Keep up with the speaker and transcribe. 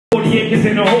acres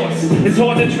in a horse. It's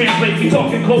hard to translate, we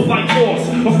talking close like force.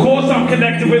 Of course I'm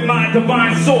connected with my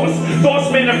divine source.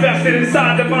 Thoughts manifested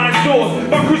inside divine doors.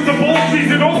 My crystal ball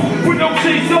season off with no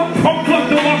chaser. I'm plugged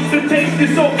to watch the taste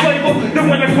is so flavor. Then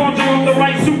when I conjure up the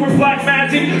right super black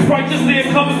magic, righteously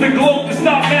it covers the globe to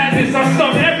stop madness. I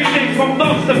stun everything from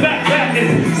thugs to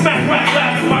backpackers. Smack rap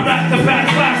rapping, my rap to back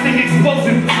plastic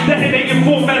explosive. Detonating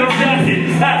full metal jacket.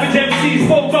 Average MCs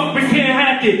fold up and can't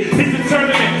hack it. It's a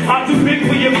tournament, I'm too big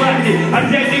for your bracket. I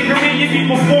dead your career, you be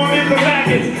performing for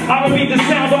maggots. I don't need the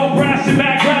sound all brash and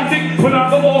back graphic, but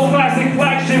I'm the all classic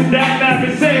flagship that map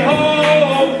and say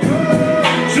ho,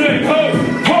 say ho,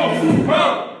 ho,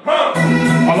 ho, ho.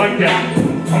 I like that.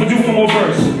 I'm gonna do one more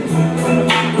verse.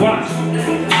 Watch.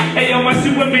 Hey yo, my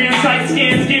Superman sight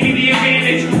scans give me the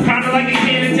advantage. Kinda like a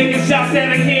cannon, taking shots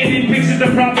at a cannon. Pictures of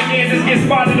propagandas get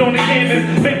spotted on the canvas,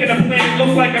 making a planet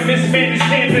look like a mismanaged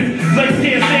canvas. Legs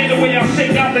can't stand the way I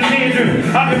shake out the danger.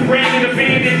 I've been branded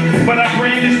abandoned, but I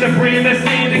brandish the brand that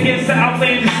stand against the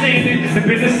outlandish standard. I've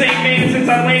been the same man since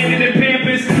I landed in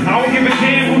Pampas. I don't give a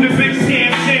damn who the big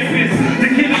scam champ is. The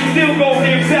kid is still go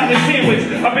ham salad sandwich.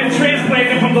 I've been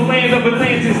transplanted from the land of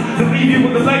Atlantis to leave you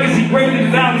with a legacy greater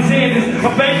than Alexander's.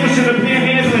 I'm vanquishing the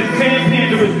panhandling,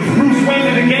 panpanderers. Bruce Wayne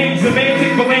of the game,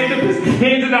 semantic philanthropist.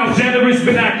 Handing out generous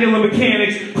vernacular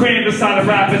mechanics. Crammed beside a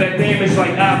rapper that damage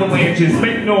like avalanches.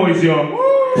 Make noise,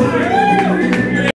 y'all.